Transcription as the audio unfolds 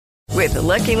With the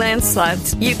Lucky Land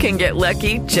Slots, you can get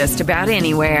lucky just about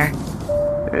anywhere.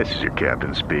 This is your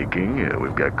captain speaking.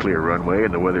 We've got clear runway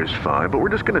and the weather's fine, but we're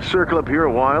just going to circle up here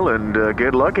a while and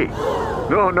get lucky.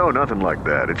 No, nothing like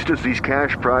that. It's just these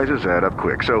cash prizes add up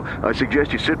quick. So I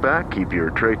suggest you sit back, keep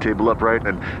your tray table upright,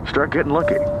 and start getting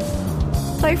lucky.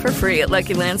 Play for free at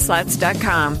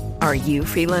LuckyLandSlots.com. Are you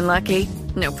feeling lucky?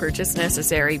 No purchase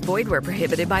necessary. Void where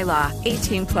prohibited by law.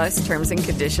 18 plus terms and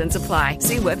conditions apply.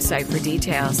 See website for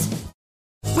details.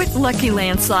 With Lucky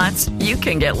Land Slots, you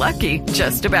can get lucky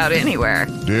just about anywhere.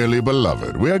 Dearly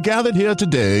beloved, we are gathered here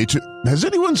today to... Has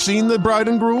anyone seen the bride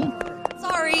and groom?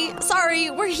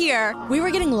 Sorry, we're here. We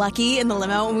were getting lucky in the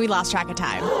limo and we lost track of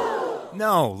time.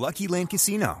 No, Lucky Land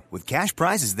Casino, with cash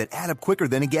prizes that add up quicker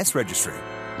than a guest registry.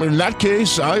 In that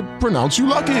case, I pronounce you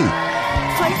lucky.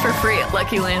 Play for free at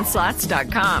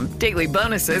LuckyLandSlots.com. Daily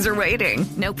bonuses are waiting.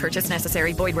 No purchase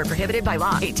necessary. Void where prohibited by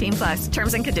law. 18 plus.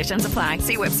 Terms and conditions apply.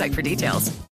 See website for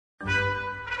details.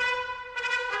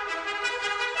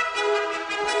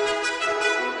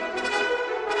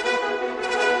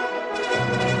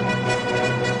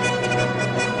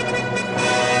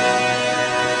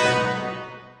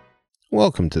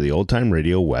 Welcome to the Old Time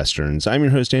Radio Westerns. I'm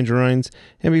your host, Andrew Rhines,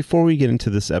 and before we get into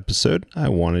this episode, I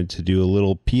wanted to do a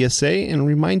little PSA and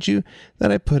remind you that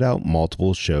I put out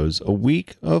multiple shows a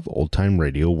week of Old Time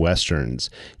Radio Westerns.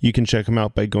 You can check them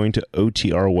out by going to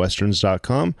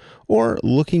otrwesterns.com or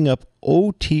looking up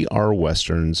OTR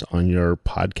Westerns on your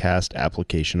podcast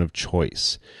application of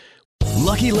choice.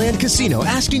 Lucky Land Casino,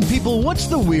 asking people, what's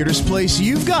the weirdest place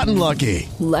you've gotten lucky?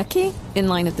 Lucky? In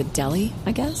line at the deli,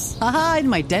 I guess? Aha, in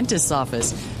my dentist's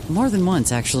office. More than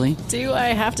once, actually. Do I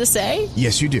have to say?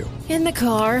 Yes, you do. In the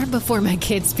car before my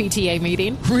kids' PTA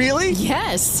meeting. Really?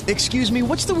 Yes. Excuse me,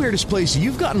 what's the weirdest place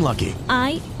you've gotten lucky?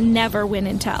 I never win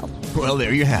and tell. Well,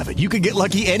 there you have it. You can get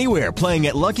lucky anywhere, playing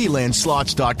at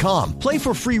LuckyLandSlots.com. Play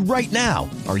for free right now.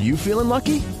 Are you feeling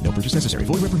lucky? No purchase necessary.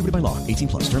 Void where prohibited by law. 18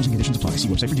 plus. Terms and conditions apply. See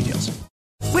website for details.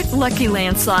 With Lucky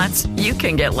Land Slots, you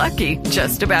can get lucky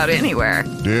just about anywhere.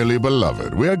 Dearly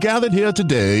beloved, we are gathered here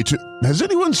today to... Has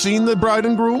anyone seen the bride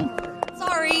and groom?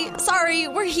 Sorry,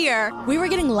 we're here. We were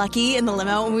getting lucky in the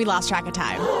limo and we lost track of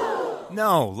time.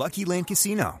 No, Lucky Land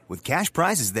Casino, with cash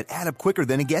prizes that add up quicker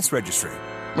than a guest registry.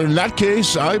 In that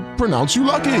case, I pronounce you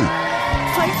lucky.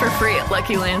 Play for free at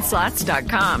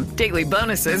LuckyLandSlots.com. Daily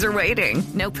bonuses are waiting.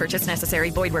 No purchase necessary.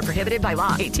 Void where prohibited by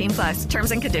law. 18 plus.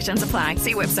 Terms and conditions apply.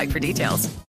 See website for details.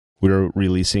 We're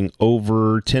releasing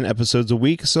over 10 episodes a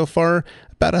week so far,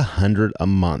 about 100 a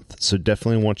month. So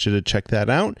definitely want you to check that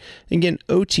out. Again,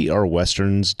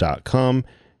 otrwesterns.com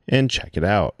and check it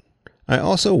out. I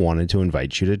also wanted to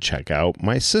invite you to check out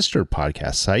my sister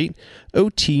podcast site,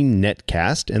 OT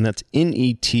Netcast, and that's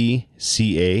Netcast.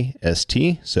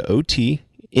 So OT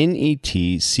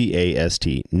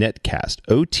Netcast, Netcast,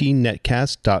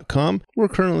 otnetcast.com. We're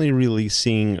currently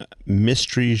releasing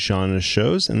mystery genre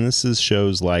shows, and this is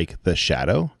shows like The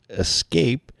Shadow,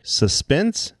 Escape,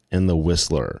 Suspense, and The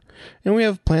Whistler. And we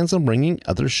have plans on bringing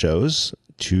other shows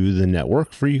to the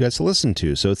network for you guys to listen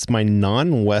to. So it's my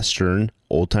non-Western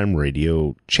old-time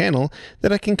radio channel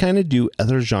that I can kind of do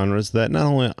other genres that not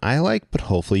only I like, but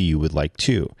hopefully you would like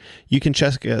too. You can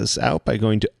check us out by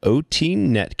going to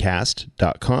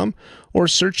otnetcast.com or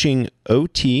searching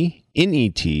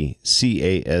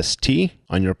OTNETCAST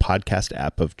on your podcast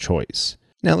app of choice.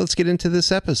 Now let's get into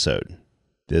this episode.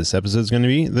 This episode is going to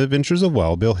be The Adventures of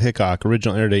Wild Bill Hickok.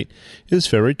 Original air date is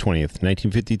February 20th,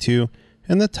 1952,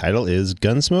 and the title is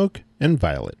Gunsmoke and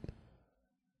Violet.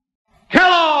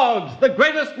 Kellogg's, the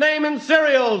greatest name in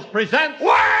cereals, presents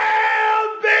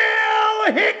Wild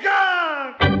Bill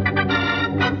Hickok!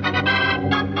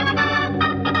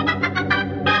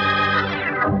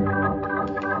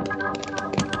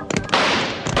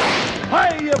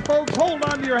 Hi, you folks, hold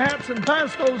on to your hats and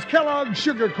pass those Kellogg's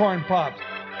Sugar Corn Pops.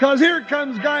 Because here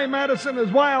comes Guy Madison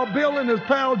as Wild Bill and his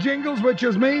pal Jingles, which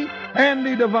is me,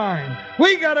 Andy Devine.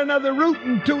 We got another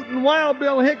rootin' tootin' Wild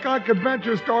Bill Hickok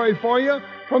adventure story for you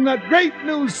from that great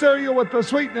new cereal with the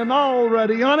sweetening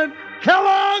already on it,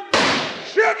 Kellogg's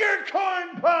Sugar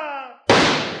Corn Pops!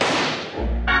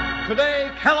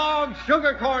 Today, Kellogg's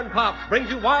Sugar Corn Pops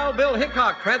brings you Wild Bill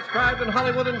Hickok, transcribed in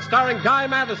Hollywood and starring Guy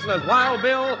Madison as Wild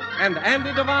Bill and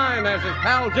Andy Devine as his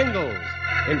pal Jingles.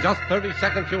 In just 30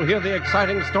 seconds, you'll hear the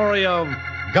exciting story of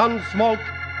Gunsmoke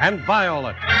and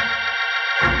Violet.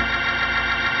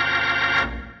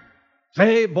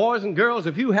 Say, boys and girls,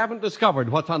 if you haven't discovered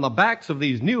what's on the backs of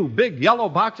these new big yellow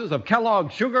boxes of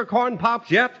Kellogg's Sugar Corn Pops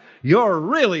yet, you're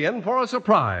really in for a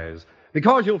surprise.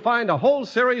 Because you'll find a whole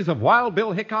series of Wild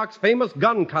Bill Hickok's famous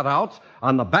gun cutouts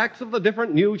on the backs of the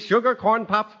different new Sugar Corn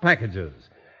Pops packages.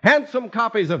 Handsome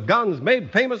copies of guns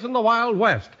made famous in the Wild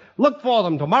West. Look for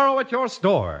them tomorrow at your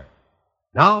store.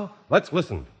 Now, let's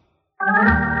listen.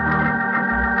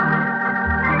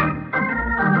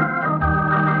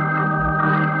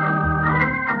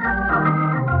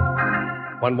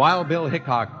 When Wild Bill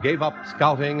Hickok gave up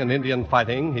scouting and Indian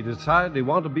fighting, he decided he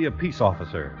wanted to be a peace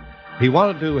officer. He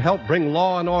wanted to help bring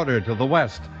law and order to the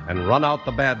West and run out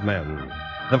the bad men.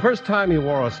 The first time he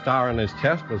wore a star on his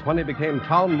chest was when he became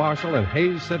town marshal in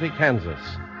Hays City, Kansas.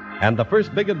 And the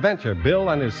first big adventure Bill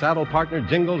and his saddle partner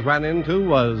Jingles ran into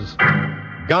was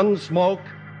Gunsmoke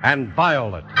and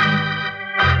Violet.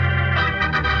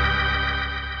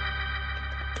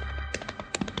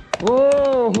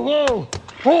 Oh, whoa.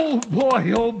 Oh,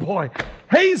 boy, oh, boy.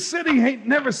 Hays City ain't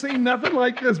never seen nothing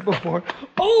like this before.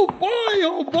 Oh,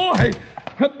 boy.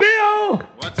 Bill!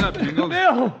 What's up, Jingles?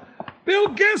 Bill,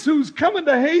 guess who's coming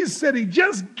to Hays City?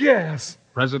 Just guess.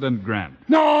 President Grant.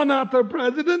 No, not the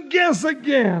president. Guess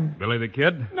again. Billy the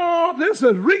Kid? No, this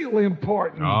is really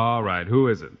important. All right, who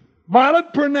is it?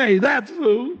 Violet Pernay, that's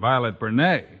who. Violet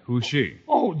Pernay. Who's she?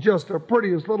 Oh, just the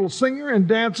prettiest little singer and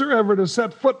dancer ever to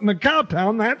set foot in a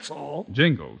cowtown, that's all.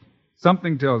 Jingles,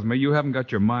 something tells me you haven't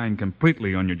got your mind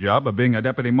completely on your job of being a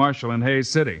deputy marshal in Hays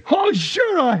City. Oh,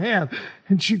 sure I have.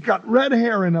 And she's got red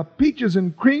hair and a peaches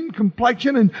and cream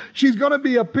complexion, and she's going to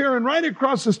be appearing right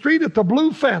across the street at the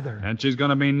Blue Feather. And she's going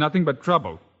to mean nothing but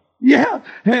trouble. Yeah,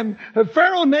 and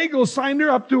Pharaoh Nagel signed her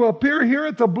up to appear here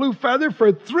at the Blue Feather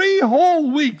for 3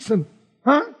 whole weeks. And,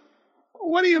 huh?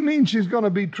 What do you mean she's going to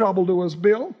be trouble to us,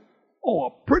 Bill? Oh, a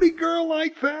pretty girl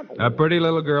like that? A pretty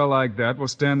little girl like that will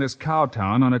stand this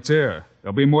cowtown on its ear.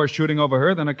 There'll be more shooting over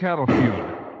her than a cattle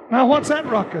feud. Now, what's that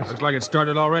ruckus? Looks like it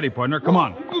started already, partner. Come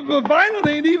on. Violet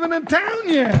ain't even in town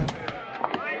yet.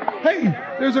 Hey,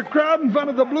 there's a crowd in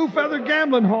front of the Blue Feather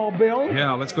Gambling Hall, Bill.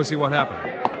 Yeah, let's go see what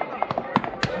happened.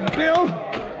 Bill,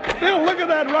 look at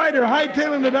that rider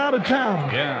hightailing it out of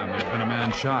town. Yeah, there's been a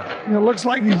man shot. It looks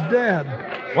like he's dead.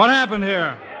 What happened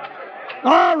here?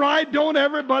 All right, don't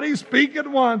everybody speak at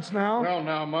once now. Well,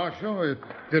 now, Marshal, it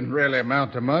didn't really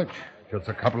amount to much. Just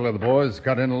a couple of the boys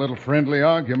got in a little friendly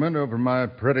argument over my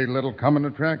pretty little coming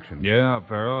attraction. Yeah,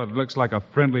 Farrell, it looks like a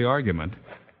friendly argument.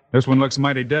 This one looks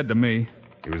mighty dead to me.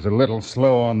 He was a little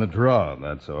slow on the draw,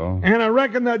 that's all. And I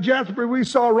reckon that Jasper we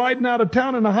saw riding out of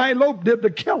town in a high lope did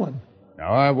the killing.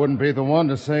 Now, I wouldn't be the one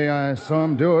to say I saw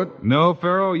him do it. No,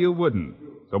 Farrell, you wouldn't.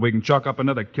 So we can chalk up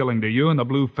another killing to you and the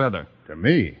Blue Feather. To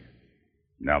me?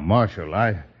 Now, Marshal,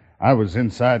 I was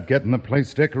inside getting the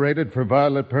place decorated for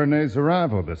Violet Pernay's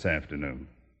arrival this afternoon.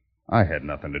 I had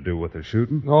nothing to do with the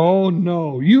shooting. Oh,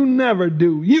 no, you never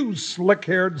do. You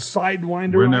slick-haired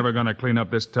sidewinder. We're never going to clean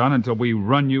up this town until we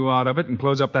run you out of it and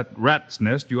close up that rat's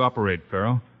nest you operate,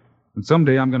 Farrell. And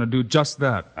someday I'm going to do just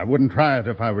that. I wouldn't try it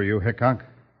if I were you, Hickok.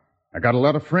 I got a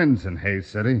lot of friends in Hays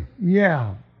City.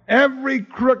 Yeah, every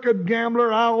crooked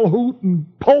gambler, owl hoot, and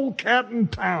polecat in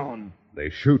town. They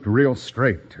shoot real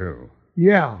straight, too.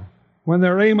 Yeah, when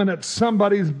they're aiming at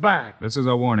somebody's back. This is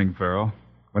a warning, Farrell.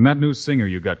 When that new singer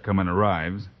you got coming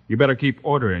arrives, you better keep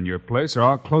order in your place or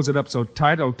I'll close it up so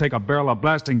tight it'll take a barrel of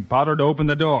blasting powder to open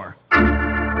the door. Here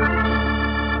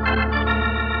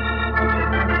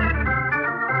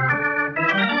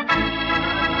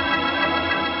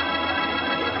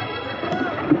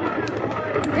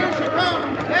she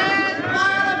comes. There's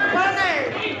Violet Pernay.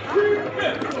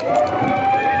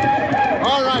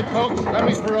 All right, folks, let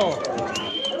me throw.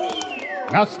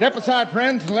 Now step aside,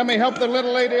 friends, and let me help the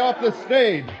little lady off the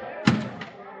stage.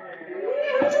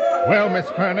 Well, Miss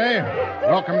Pernay,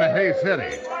 welcome to Hays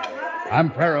City. I'm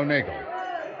Pharaoh Nagel.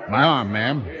 My arm,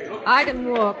 ma'am. I can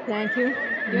walk, thank you.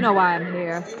 You know why I'm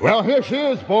here. Well, here she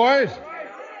is, boys.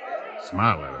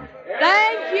 Smile at her.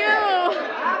 Thank you.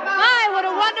 Hi, what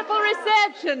a wonderful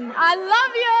reception. I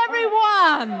love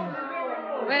you,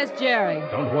 everyone. Where's Jerry?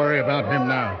 Don't worry about him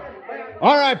now.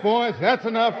 All right, boys, that's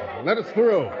enough. Let us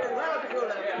through.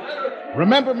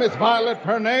 Remember, Miss Violet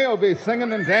Pernay will be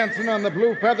singing and dancing on the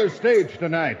Blue Feather stage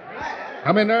tonight.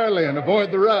 Come in early and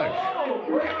avoid the rush.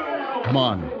 Come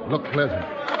on, look pleasant.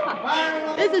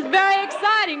 This is very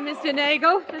exciting, Mr.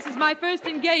 Nagel. This is my first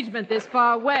engagement this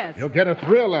far west. You'll get a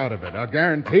thrill out of it, I'll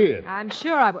guarantee it. I'm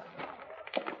sure I will.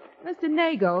 Mr.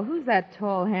 Nagel, who's that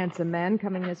tall, handsome man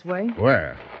coming this way?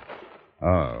 Where?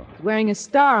 Oh. He's wearing a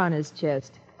star on his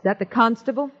chest. Is that the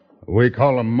constable? We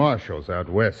call them marshals out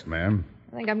west, ma'am.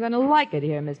 I think I'm going to like it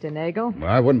here, Mr. Nagel. Well,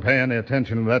 I wouldn't pay any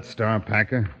attention to that star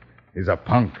packer. He's a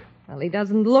punk. Well, he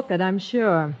doesn't look it, I'm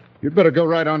sure. You'd better go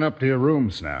right on up to your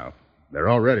rooms now. They're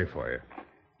all ready for you.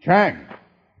 Chang,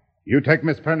 you take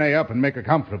Miss Pernay up and make her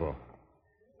comfortable.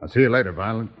 I'll see you later,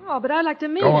 Violet. Oh, but I'd like to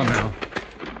meet Go him. on now.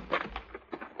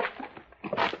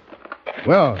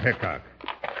 Well, Hickok,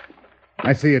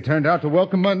 I see you turned out to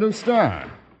welcome my new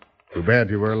star. Too bad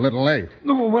you were a little late.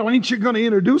 Oh, well, ain't you going to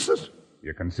introduce us?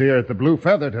 You can see her at the Blue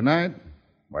Feather tonight.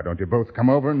 Why don't you both come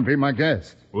over and be my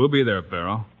guest? We'll be there,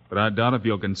 Farrell. But I doubt if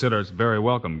you'll consider us very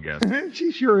welcome guests.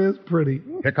 She sure is pretty.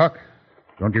 Hickok,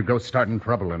 don't you go starting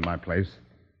trouble in my place.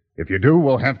 If you do,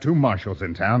 we'll have 2 marshals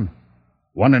in town.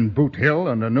 One in Boot Hill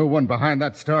and a new one behind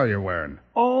that star you're wearing.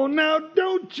 Oh, now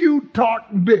don't you talk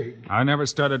big. I never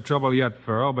started trouble yet,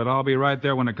 Farrell, but I'll be right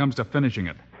there when it comes to finishing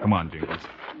it. Come on, Jingles.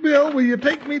 Bill, will you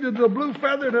take me to the Blue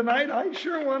Feather tonight? I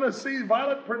sure want to see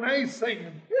Violet Pernay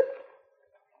singing.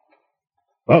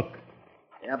 Look,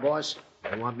 Yeah, boss.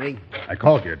 You want me? I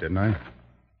called you, didn't I?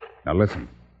 Now listen.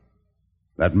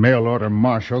 That mail-order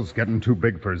marshal's getting too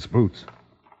big for his boots.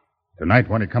 Tonight,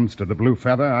 when he comes to the Blue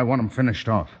Feather, I want him finished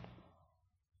off.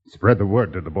 Spread the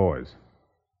word to the boys.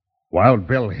 Wild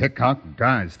Bill Hickok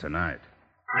dies tonight.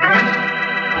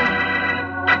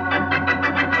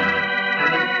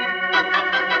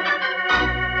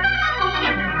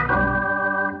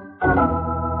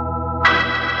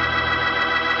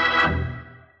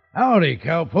 Howdy,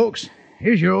 cowpokes.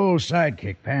 Here's your old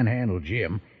sidekick, Panhandle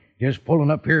Jim. Just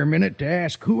pulling up here a minute to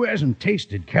ask who hasn't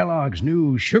tasted Kellogg's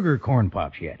new sugar corn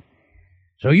pops yet.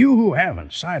 So you who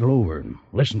haven't, sidle over and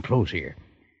listen close here.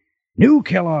 New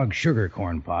Kellogg's sugar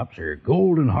corn pops are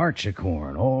golden hearts of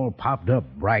corn, all popped up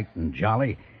bright and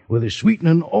jolly, with the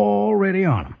sweetening already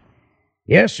on 'em.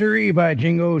 Yes, sirree, by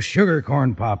jingo, sugar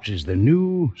corn pops is the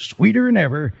new, sweeter than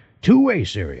ever, 2-way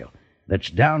cereal that's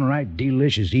downright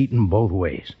delicious eating both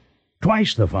ways.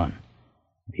 Twice the fun.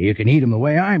 You can eat 'em the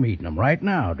way I'm eating 'em right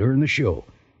now during the show,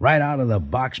 right out of the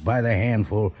box by the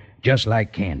handful, just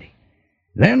like candy.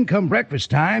 Then, come breakfast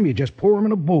time, you just pour 'em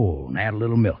in a bowl and add a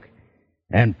little milk.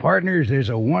 And, partners, there's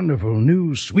a wonderful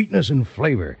new sweetness and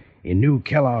flavor in new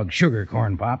Kellogg's sugar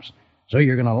corn pops, so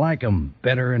you're going to like 'em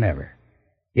better than ever.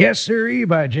 Yes, sirree,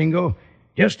 by jingo.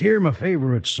 Just hear my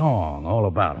favorite song all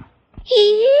about 'em.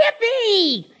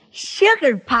 Yippee!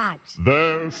 Sugar pops.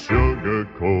 They're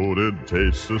sugar-coated,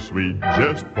 taste so sweet.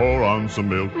 Just pour on some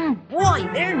milk. Boy,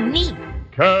 they're neat.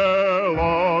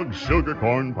 Kellogg's Sugar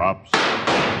Corn Pops.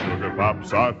 Sugar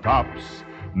Pops are tops.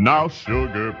 Now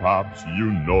Sugar Pops, you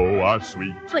know, are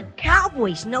sweet. But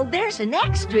cowboys know there's an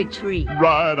extra treat.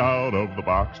 Right out of the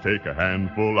box, take a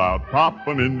handful out. Pop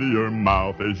 'em into your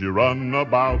mouth as you run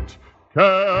about.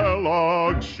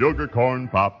 Kellogg's Sugar Corn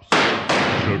Pops.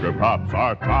 Sugar Pops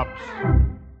are tops.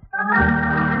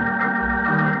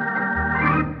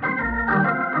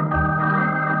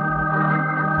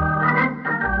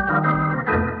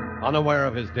 Unaware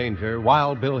of his danger,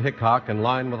 Wild Bill Hickok, in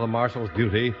line with the marshal's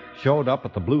duty, showed up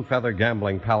at the Blue Feather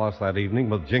Gambling Palace that evening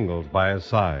with Jingles by his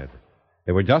side.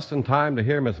 They were just in time to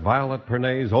hear Miss Violet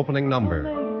Pernay's opening number.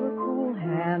 Lay your cool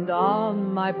hand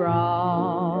on my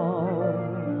brow.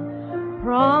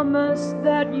 Promise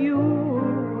that you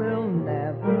will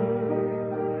never.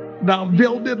 Now,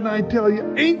 Bill, didn't I tell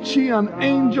you, ain't she an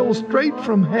angel straight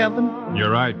from heaven?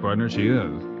 You're right, partner, she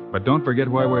is. But don't forget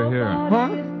why we're here. Huh?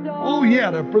 Oh, yeah,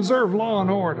 to preserve law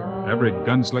and order. Every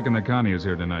gunslick in the county is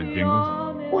here tonight,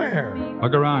 Jingles. Where?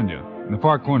 Look around you. In the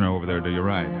far corner over there to your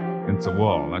right. Against the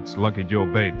wall. That's Lucky Joe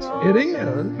Bates. It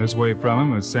is? This way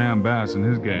from him is Sam Bass and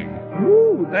his gang.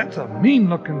 Ooh, that's a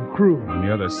mean-looking crew. On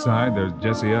the other side, there's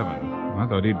Jesse Evans. I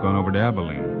thought he'd gone over to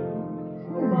Abilene.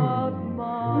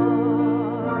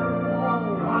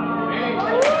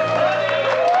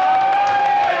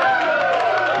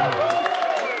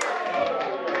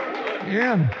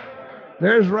 Yeah,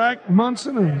 there's Rack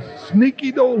Munson and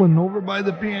Sneaky Dolan over by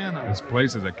the piano. This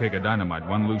place is a cake of dynamite.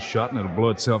 One loose shot and it'll blow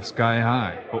itself sky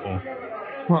high. Uh-oh.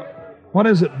 What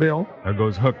is it, Bill? There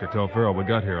goes Hook to tell Farrell we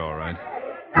got here all right.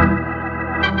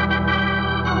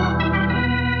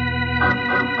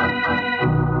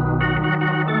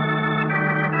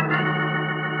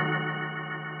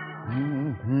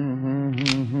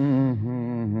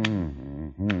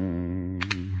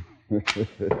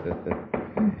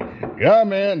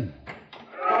 Come in.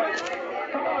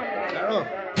 Farrell,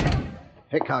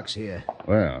 Hickok's here.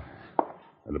 Well,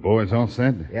 are the boys all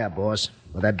set? Yeah, boss.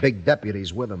 Well, that big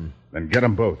deputy's with him. Then get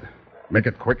them both. Make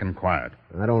it quick and quiet.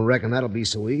 I don't reckon that'll be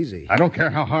so easy. I don't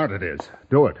care how hard it is.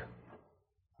 Do it.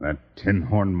 That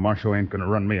tin-horn marshal ain't gonna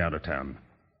run me out of town.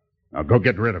 Now go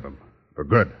get rid of him. For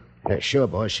good. Yeah, sure,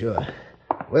 boss, sure.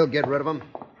 We'll get rid of him.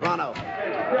 Pronto.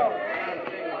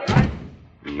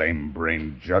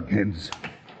 Lame-brained jugheads.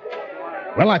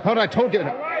 Well, I thought I told you to...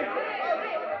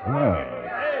 Oh.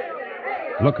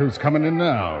 Look who's coming in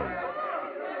now.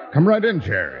 Come right in,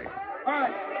 Jerry.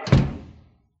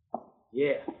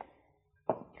 Yeah.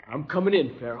 I'm coming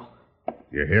in, Farrell.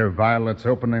 You hear Violet's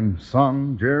opening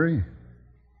song, Jerry?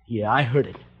 Yeah, I heard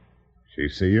it. She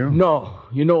see you? No,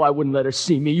 you know I wouldn't let her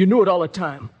see me. You knew it all the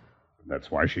time.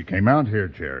 That's why she came out here,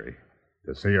 Jerry.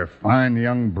 To see her fine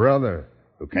young brother,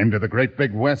 who came to the great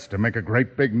big West to make a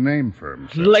great big name for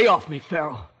himself. Lay off me,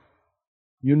 Farrell.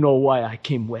 You know why I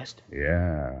came west.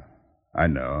 Yeah, I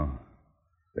know.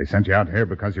 They sent you out here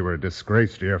because you were a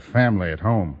disgrace to your family at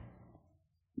home.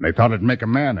 They thought it'd make a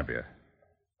man of you.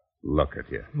 Look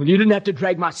at you. Well, you didn't have to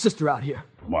drag my sister out here.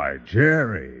 Why,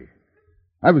 Jerry,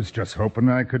 I was just hoping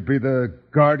I could be the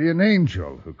guardian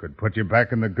angel who could put you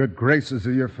back in the good graces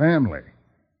of your family.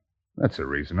 That's the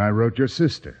reason I wrote your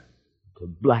sister. To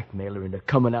blackmail her into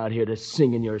coming out here to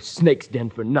sing in your snake's den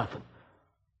for nothing.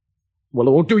 Well,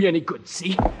 it won't do you any good,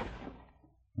 see?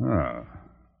 Oh.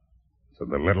 So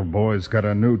the little boy's got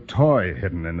a new toy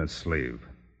hidden in his sleeve.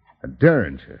 A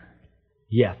derringer.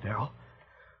 Yeah, Farrell.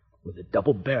 With a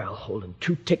double barrel holding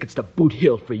 2 tickets to Boot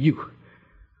Hill for you.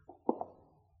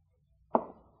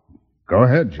 Go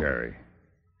ahead, Jerry.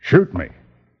 Shoot me.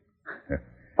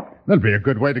 That'd be a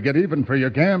good way to get even for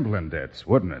your gambling debts,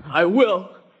 wouldn't it? I will.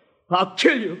 I'll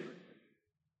kill you.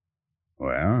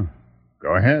 Well,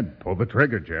 go ahead. Pull the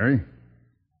trigger, Jerry.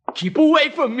 Keep away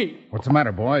from me. What's the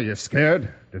matter, boy? Are you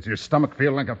scared? Does your stomach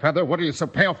feel like a feather? What are you so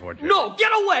pale for, Jerry? No,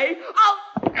 get away.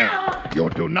 You'll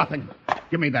do nothing.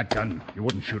 Give me that gun. You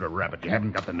wouldn't shoot a rabbit. You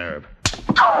haven't got the nerve.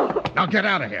 Now get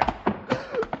out of here.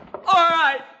 All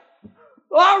right.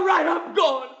 All right, I'm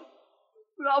going.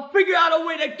 But I'll figure out a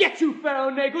way to get you, Pharaoh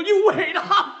Nagel. You wait.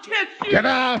 I'll get you. Get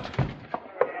out.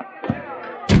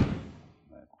 That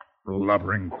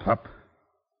blubbering pup.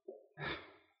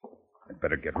 I'd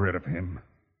better get rid of him.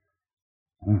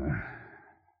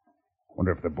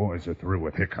 Wonder if the boys are through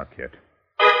with Hickok yet.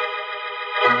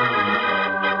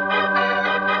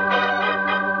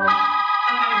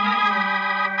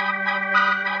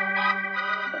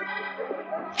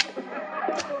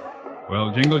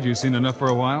 Well, Jingles, you seen enough for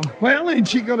a while? Well, ain't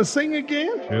she going to sing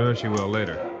again? Sure, she will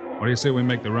later. What do you say we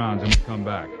make the rounds and we come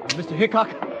back? Mr. Hickok,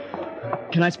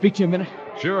 can I speak to you a minute?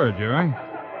 Sure, Jerry.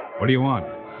 What do you want?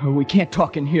 We can't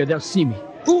talk in here. They'll see me.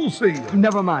 Who'll see you?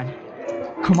 Never mind.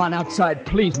 Come on outside,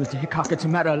 please, Mr. Hickok. It's a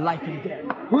matter of life and death.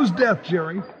 Who's death,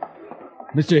 Jerry?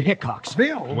 Mr. Hickok's.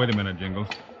 Bill. Wait a minute, Jingles.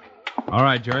 All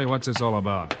right, Jerry, what's this all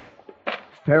about?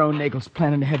 Pharaoh Nagel's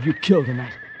planning to have you killed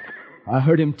tonight. I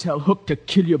heard him tell Hook to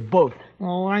kill you both.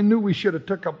 Oh, I knew we should have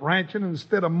took up ranching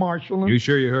instead of marshaling. You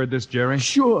sure you heard this, Jerry?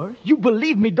 Sure. You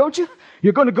believe me, don't you?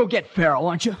 You're going to go get Pharaoh,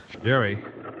 aren't you? Jerry,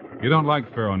 you don't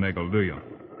like Pharaoh Nagel, do you?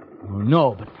 Oh,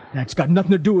 no, but that's got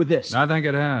nothing to do with this. I think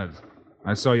it has.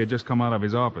 I saw you just come out of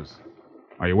his office.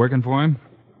 Are you working for him?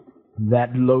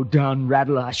 That low-down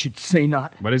rattler, I should say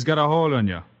not. But he's got a hold on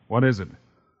you. What is it?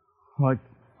 What?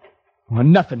 Well,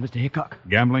 nothing, Mr. Hickok.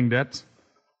 Gambling debts?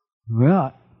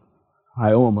 Well,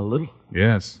 I owe him a little.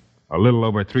 Yes, a little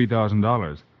over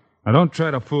 $3,000. Now, don't try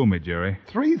to fool me, Jerry.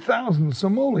 3,000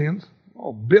 simoleons?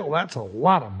 Oh, Bill, that's a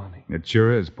lot of money. It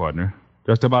sure is, partner.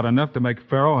 Just about enough to make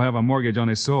Pharaoh have a mortgage on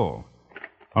his soul.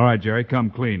 All right, Jerry, come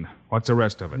clean. What's the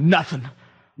rest of it? Nothing.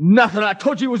 Nothing. I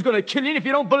told you he was going to kill you, and if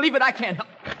you don't believe it, I can't help.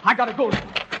 I gotta go.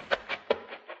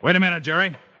 Wait a minute,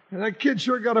 Jerry. That kid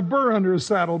sure got a burr under his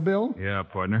saddle, Bill. Yeah,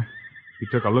 partner. He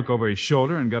took a look over his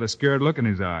shoulder and got a scared look in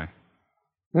his eye.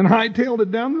 And hightailed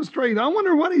it down the street. I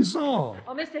wonder what he saw.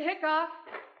 Oh, Mr. Hickok.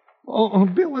 Oh,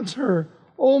 Bill, it's her.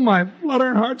 Oh, my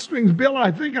fluttering heartstrings, Bill,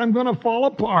 I think I'm going to fall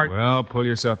apart. Well, pull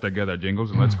yourself together, Jingles,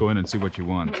 and let's go in and see what you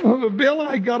want. Bill,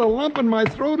 I got a lump in my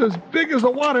throat as big as a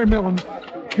watermelon.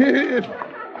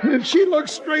 If she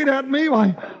looks straight at me,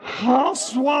 why, I'll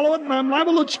swallow it and I'm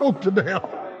liable to choke to death.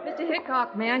 Mr.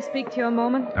 Hickok, may I speak to you a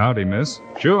moment? Howdy, miss.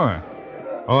 Sure.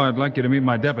 Oh, I'd like you to meet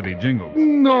my deputy, Jingles.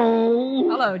 No.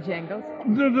 Hello, Jingles.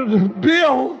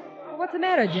 Bill! What's the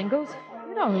matter, Jingles?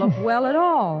 You don't look well at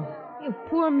all. You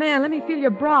poor man, let me feel your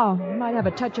brow. You might have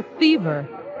a touch of fever.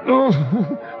 Oh,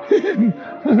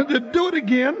 do it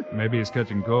again. Maybe he's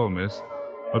catching cold, miss.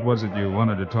 What was it you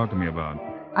wanted to talk to me about?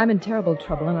 I'm in terrible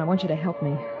trouble, and I want you to help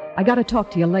me. I gotta talk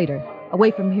to you later,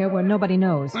 away from here where nobody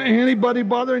knows. Anybody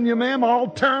bothering you, ma'am, I'll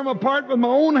tear them apart with my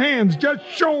own hands. Just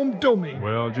show them to me.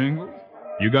 Well, Jingles,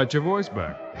 you got your voice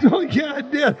back. Oh, yeah, I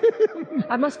did.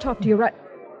 I must talk to you right...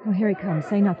 Oh, here he comes.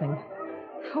 Say nothing.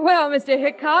 Well, Mr.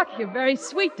 Hickok, you're very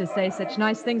sweet to say such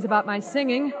nice things about my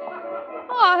singing.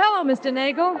 Oh, hello, Mr.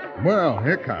 Nagel. Well,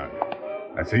 Hickok,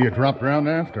 I see you dropped around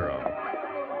after all.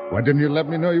 Why didn't you let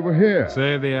me know you were here?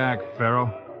 Save the act,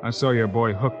 Farrell. I saw your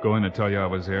boy Hook go in to tell you I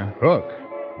was here. Hook?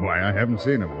 Why, I haven't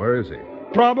seen him. Where is he?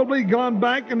 Probably gone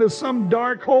back into some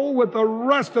dark hole with the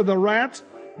rest of the rats.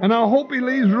 And I hope he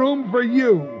leaves room for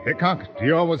you. Hickok, do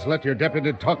you always let your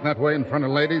deputy talk that way in front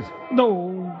of ladies?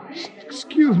 No,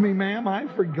 excuse me, ma'am. I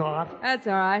forgot. That's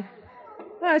all right.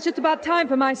 Well, it's just about time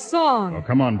for my song. Well,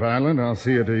 come on, Violet. I'll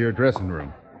see you to your dressing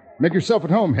room. Make yourself at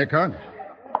home, Hickok.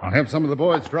 I'll have some of the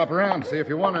boys drop around, see if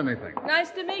you want anything.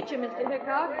 Nice to meet you, Mr.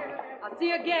 Hickok. I'll see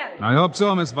you again. I hope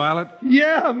so, Miss Violet.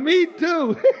 Yeah, me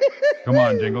too. Come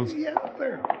on, Jingles. Yes,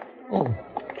 sir. Oh,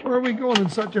 where are we going in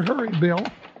such a hurry, Bill?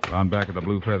 Around back of the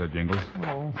Blue Feather, Jingles.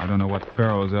 Oh. I don't know what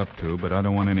Pharaoh's up to, but I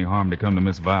don't want any harm to come to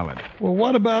Miss Violet. Well,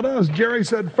 what about us? Jerry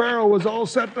said Pharaoh was all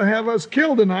set to have us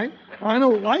killed tonight. I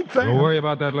don't like that. We'll worry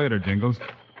about that later, Jingles.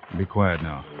 Be quiet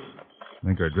now. I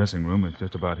think our dressing room is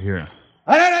just about here.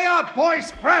 There they are,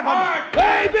 boys. Grab them.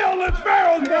 Hey, Bill, it's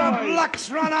Pharaoh's Good boy. luck's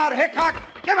run out, Hickok.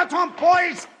 Give it to him,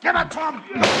 boys. Give it to him.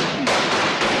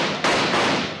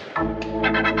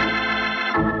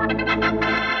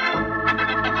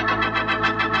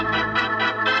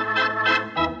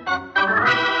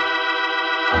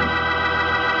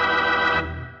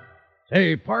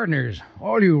 Hey, partners,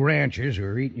 all you ranchers who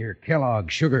are eating your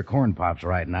Kellogg's sugar corn pops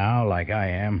right now, like I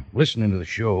am, listening to the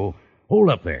show, hold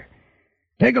up there.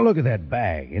 Take a look at that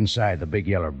bag inside the big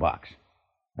yellow box.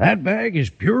 That bag is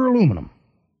pure aluminum.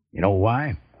 You know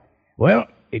why? Well,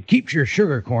 it keeps your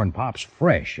sugar corn pops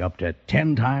fresh up to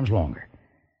 10 times longer.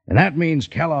 And that means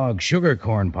Kellogg's sugar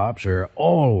corn pops are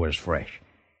always fresh.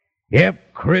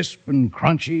 Yep, crisp and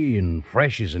crunchy and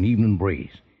fresh as an evening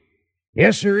breeze.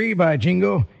 Yes, sirree, by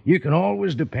jingo, you can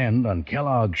always depend on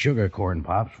Kellogg's sugar corn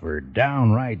pops for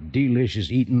downright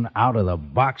delicious eating out of the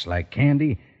box like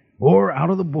candy or out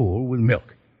of the bowl with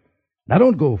milk. Now,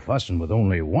 don't go fussing with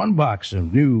only one box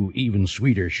of new, even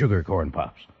sweeter sugar corn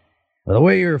pops. The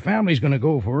way your family's going to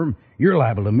go for 'em, you're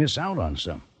liable to miss out on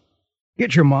some.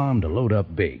 Get your mom to load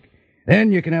up big.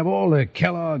 Then you can have all the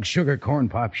Kellogg's sugar corn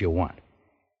pops you want.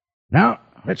 Now,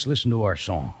 let's listen to our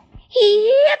song.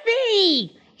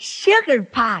 Yippee! Sugar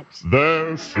pots.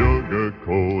 They're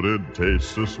sugar-coated, taste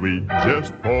so sweet.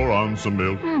 Just pour on some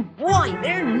milk. Boy,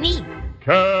 they're neat.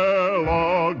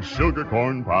 Kellogg's Sugar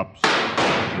Corn Pops.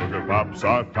 Sugar Pops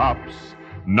are tops.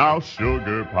 Now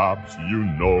Sugar Pops, you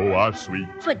know, are sweet.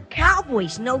 But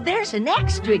cowboys know there's an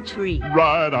extra treat.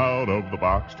 Right out of the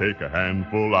box, take a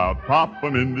handful out. Pop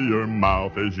 'em into your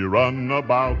mouth as you run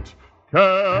about.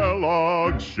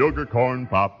 Kellogg's Sugar Corn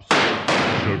Pops.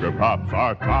 Sugar Pops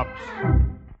are tops.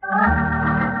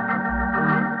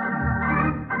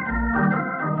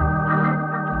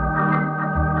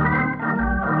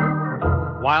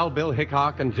 Wild Bill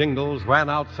Hickok and Jingles ran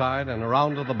outside and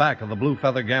around to the back of the Blue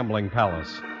Feather Gambling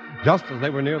Palace. Just as they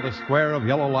were near the square of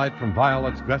yellow light from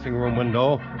Violet's dressing room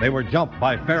window, they were jumped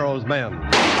by Pharaoh's men. I'm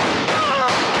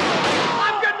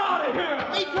getting out of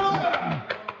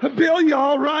here. Bill, you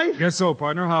all right? Guess so,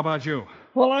 partner. How about you?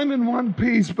 Well, I'm in one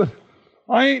piece, but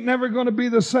I ain't never going to be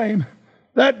the same.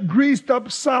 That greased-up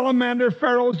salamander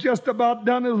Pharaoh's just about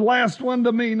done his last one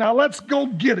to me. Now, let's go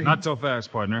get him. Not so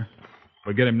fast, partner. If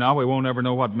we get him now, we won't ever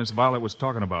know what Miss Violet was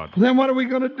talking about. Then what are we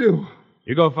going to do?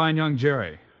 You go find young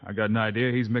Jerry. I got an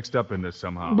idea he's mixed up in this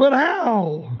somehow. But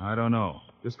how? I don't know.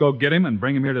 Just go get him and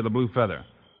bring him here to the Blue Feather.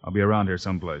 I'll be around here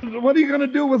someplace. What are you going to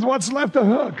do with what's left of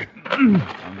Hook? I'm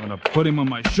going to put him on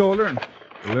my shoulder and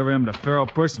deliver him to Pharaoh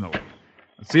personally.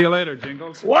 I'll see you later,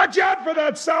 Jingles. Watch out for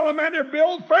that salamander,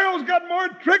 Bill. Pharaoh's got more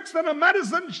tricks than a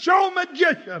medicine show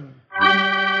magician.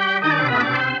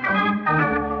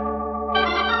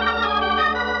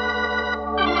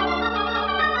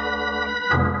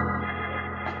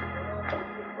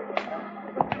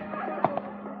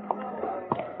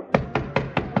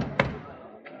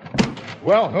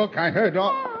 Well, Hook, I heard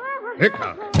all...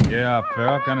 Hickok. Yeah,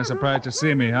 Pharaoh, kind of surprised to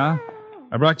see me, huh?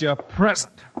 I brought you a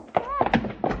present.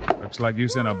 Looks like you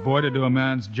sent a boy to do a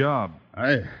man's job.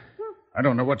 I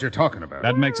don't know what you're talking about.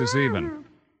 That makes us even.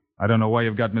 I don't know why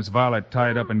you've got Miss Violet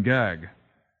tied up and gagged.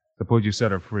 Suppose you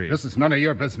set her free. This is none of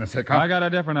your business, Hickok. I got a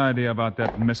different idea about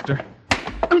that, mister.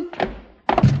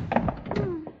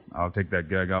 I'll take that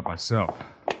gag out myself.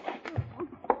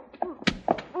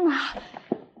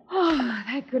 Oh,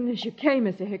 thank goodness you came,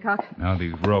 Mr. Hickok. Now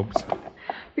these ropes.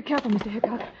 Be careful, Mr.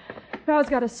 Hickok. Pharaoh's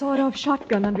got a sawed-off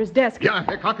shotgun under his desk. Yeah,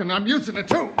 Hickok, and I'm using it,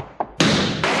 too.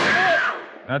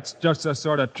 That's just the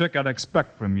sort of trick I'd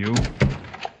expect from you.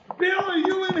 Bill, are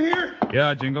you in here?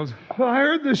 Yeah, Jingles. I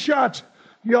heard the shots.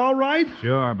 You all right?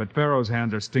 Sure, but Pharaoh's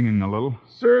hands are stinging a little.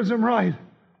 Serves him right.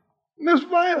 Miss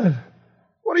Violet,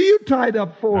 what are you tied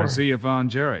up for? I see you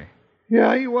found Jerry.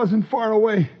 Yeah, he wasn't far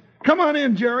away. Come on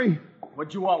in, Jerry.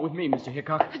 What you want with me, Mr.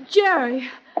 Hickok? Jerry.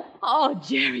 Oh,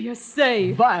 Jerry, you're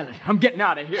safe. Violet, I'm getting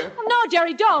out of here. No,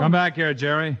 Jerry, don't. Come back here,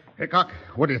 Jerry. Hickok,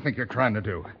 what do you think you're trying to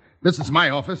do? This is my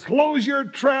office. Close your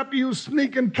trap, you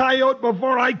sneaking coyote,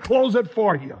 before I close it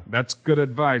for you. That's good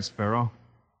advice, Pharaoh.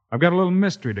 I've got a little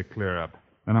mystery to clear up,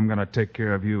 and I'm going to take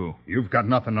care of you. You've got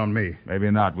nothing on me.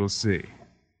 Maybe not. We'll see.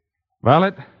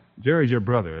 Violet, Jerry's your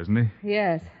brother, isn't he?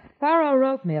 Yes. Pharaoh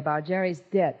wrote me about Jerry's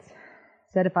debts.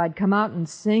 Said if I'd come out and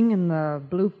sing in the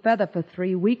Blue Feather for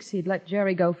 3 weeks, he'd let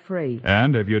Jerry go free.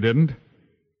 And if you didn't?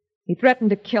 He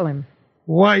threatened to kill him.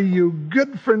 Why, you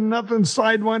good-for-nothing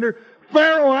sidewinder.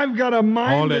 Pharaoh, I've got a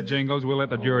mind... Hold it, Jingles. We'll let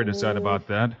the jury decide about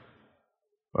that.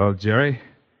 Well, Jerry,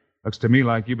 looks to me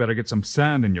like you better get some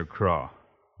sand in your craw.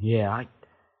 Yeah,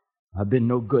 I've been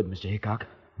no good, Mr. Hickok.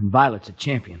 And Violet's a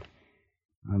champion.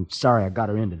 I'm sorry I got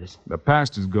her into this. The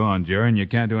past is gone, Jerry, and you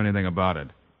can't do anything about it.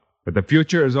 But the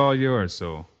future is all yours,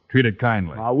 so treat it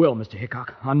kindly. I will, Mr.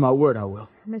 Hickok. On my word, I will.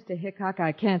 Mr. Hickok,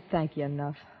 I can't thank you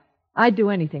enough. I'd do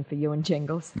anything for you and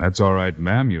Jingles. That's all right,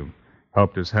 ma'am. You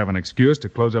helped us have an excuse to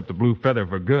close up the Blue Feather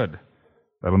for good.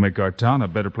 That'll make our town a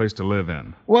better place to live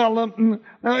in. Well,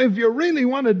 now, if you really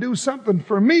want to do something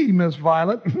for me, Miss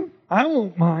Violet, I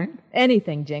won't mind.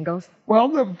 Anything, Jingles. Well,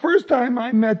 the first time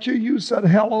I met you, you said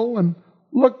hello and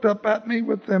looked up at me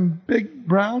with them big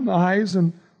brown eyes,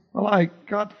 and, well, I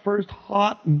got first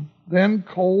hot and then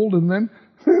cold and then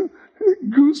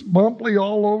goosebumply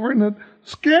all over, and it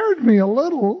scared me a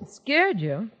little. Scared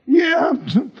you? Yeah.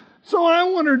 So I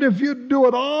wondered if you'd do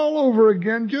it all over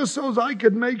again, just so as I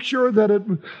could make sure that it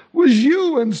was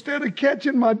you instead of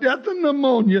catching my death of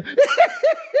pneumonia.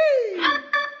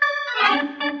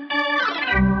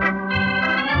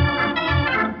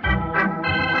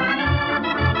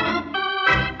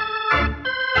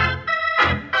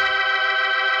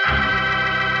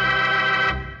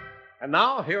 And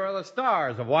now, here are the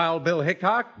stars of Wild Bill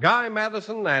Hickok, Guy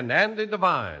Madison, and Andy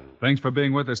Devine. Thanks for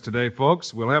being with us today,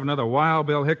 folks. We'll have another Wild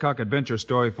Bill Hickok adventure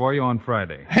story for you on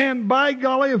Friday. And by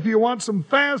golly, if you want some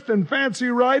fast and fancy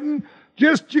riding,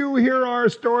 just you hear our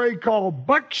story called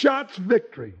Buckshot's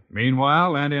Victory.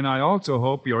 Meanwhile, Andy and I also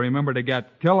hope you'll remember to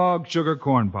get Kellogg's Sugar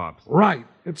Corn Pops. Right.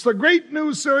 It's the great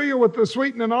new cereal with the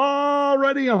sweetening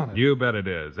already on it. You bet it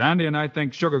is. Andy and I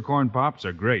think Sugar Corn Pops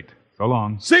are great. So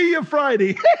long. See you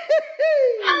Friday.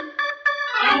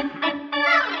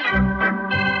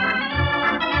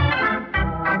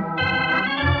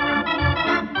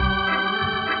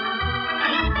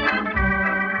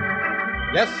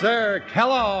 Yes, sir.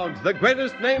 Kellogg's, the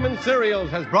greatest name in cereals,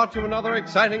 has brought you another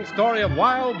exciting story of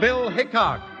Wild Bill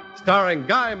Hickok, starring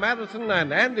Guy Madison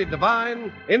and Andy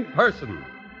Devine in person.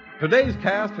 Today's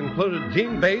cast included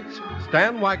Gene Bates,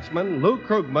 Stan Waxman, Lou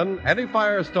Krugman, Eddie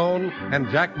Firestone,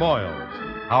 and Jack Moyles.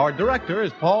 Our director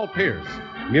is Paul Pierce.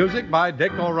 Music by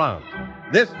Dick Orant.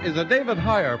 This is a David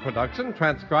Heyer production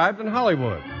transcribed in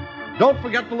Hollywood. Don't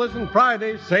forget to listen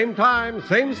Friday, same time,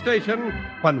 same station,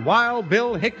 when Wild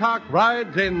Bill Hickok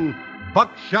rides in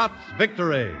Buckshot's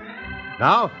Victory.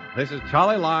 Now, this is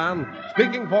Charlie Lyon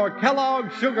speaking for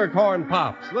Kellogg's Sugar Corn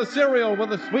Pops, the cereal with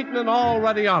the sweetening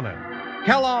already on it.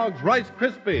 Kellogg's Rice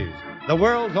Krispies, the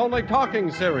world's only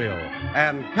talking cereal,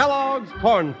 and Kellogg's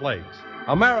Corn Flakes,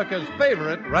 America's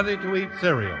favorite ready-to-eat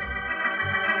cereal.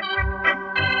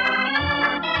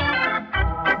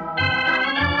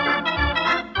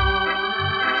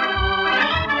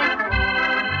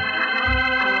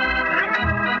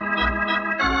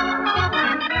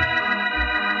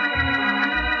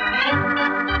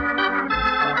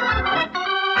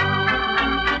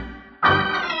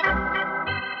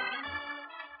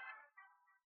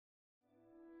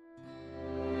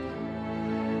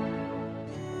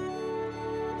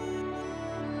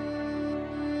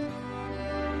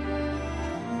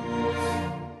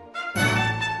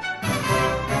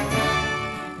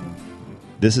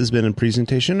 This has been a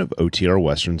presentation of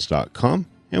OTRWesterns.com,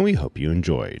 and we hope you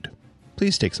enjoyed.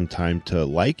 Please take some time to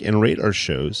like and rate our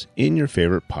shows in your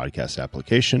favorite podcast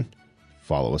application.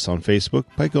 Follow us on Facebook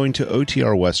by going to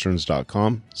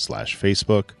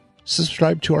OTRWesterns.com/Facebook.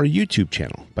 Subscribe to our YouTube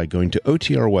channel by going to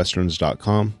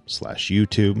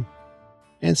OTRWesterns.com/YouTube.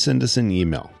 And send us an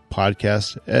email,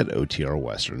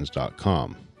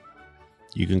 podcast@OTRWesterns.com.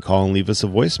 You can call and leave us a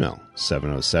voicemail,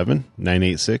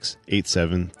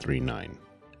 707-986-8739.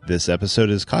 This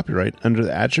episode is copyright under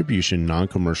the Attribution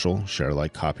Non-Commercial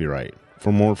Share-alike copyright.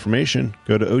 For more information,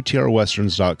 go to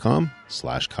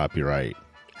OTRWesterns.com/copyright.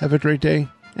 Have a great day,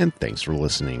 and thanks for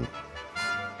listening.